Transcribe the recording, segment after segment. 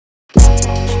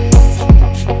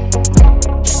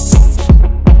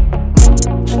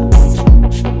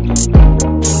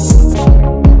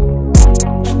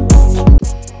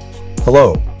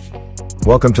Hello.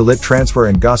 Welcome to Lit Transfer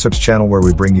and Gossips channel, where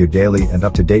we bring you daily and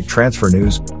up-to-date transfer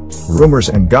news, rumors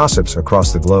and gossips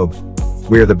across the globe.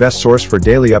 We are the best source for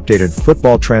daily updated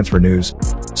football transfer news.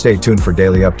 Stay tuned for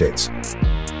daily updates.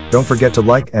 Don't forget to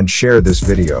like and share this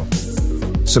video.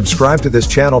 Subscribe to this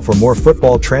channel for more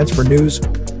football transfer news,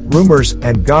 rumors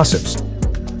and gossips.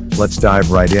 Let's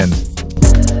dive right in.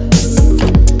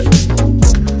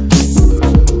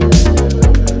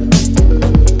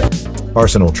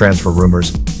 Arsenal transfer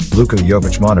rumors, Luka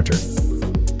Jovic monitor.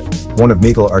 One of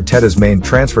Mikel Arteta's main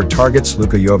transfer targets,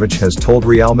 Luka Jovic, has told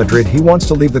Real Madrid he wants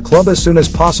to leave the club as soon as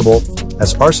possible,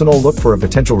 as Arsenal look for a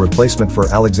potential replacement for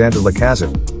Alexander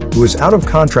Lacazette, who is out of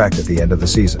contract at the end of the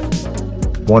season.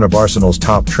 One of Arsenal's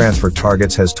top transfer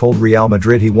targets has told Real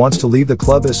Madrid he wants to leave the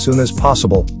club as soon as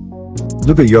possible.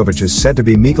 Luka Jovic is said to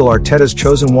be Mikel Arteta's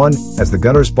chosen one, as the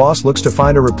Gunners' boss looks to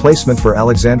find a replacement for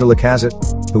Alexander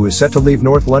Lacazette, who is set to leave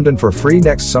North London for free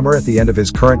next summer at the end of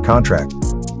his current contract.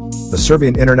 The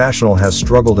Serbian international has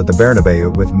struggled at the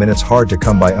Bernabeu, with minutes hard to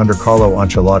come by under Carlo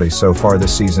Ancelotti so far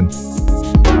this season.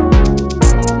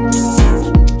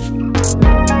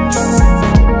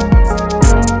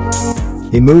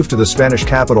 He moved to the Spanish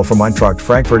capital from Eintracht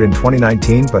Frankfurt in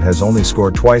 2019, but has only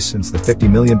scored twice since the £50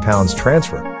 million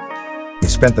transfer. He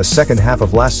spent the second half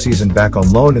of last season back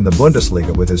on loan in the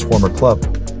Bundesliga with his former club,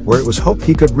 where it was hoped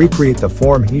he could recreate the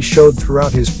form he showed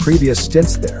throughout his previous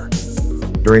stints there.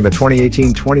 During the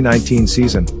 2018-2019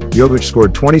 season, Jovic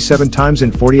scored 27 times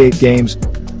in 48 games,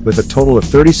 with a total of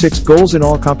 36 goals in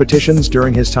all competitions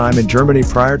during his time in Germany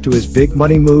prior to his big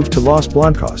money move to Los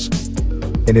Blancos.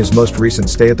 In his most recent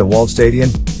stay at the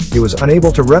Waldstadion, he was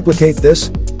unable to replicate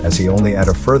this, as he only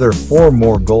added a further 4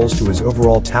 more goals to his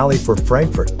overall tally for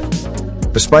Frankfurt.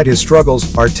 Despite his struggles,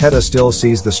 Arteta still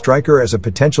sees the striker as a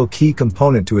potential key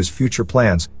component to his future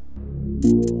plans.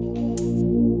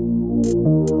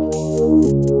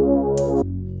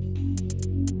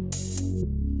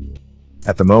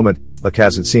 At the moment,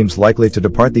 Lacazette seems likely to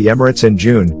depart the Emirates in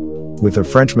June, with the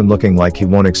Frenchman looking like he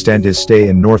won't extend his stay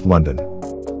in North London.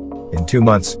 In 2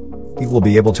 months, he will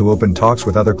be able to open talks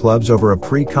with other clubs over a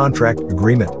pre-contract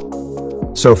agreement.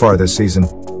 So far this season,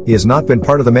 he has not been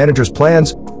part of the manager's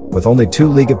plans, with only 2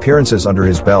 league appearances under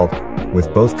his belt,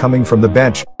 with both coming from the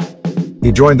bench. He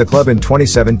joined the club in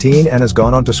 2017 and has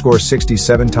gone on to score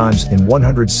 67 times in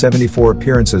 174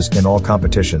 appearances in all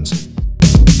competitions.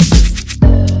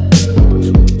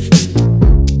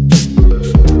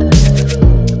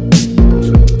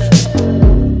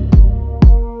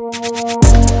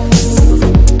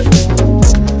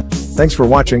 Thanks for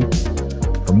watching.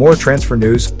 For more transfer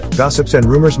news, gossips and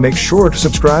rumors, make sure to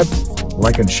subscribe,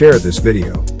 like and share this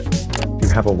video. You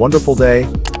have a wonderful day.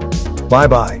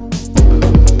 Bye-bye.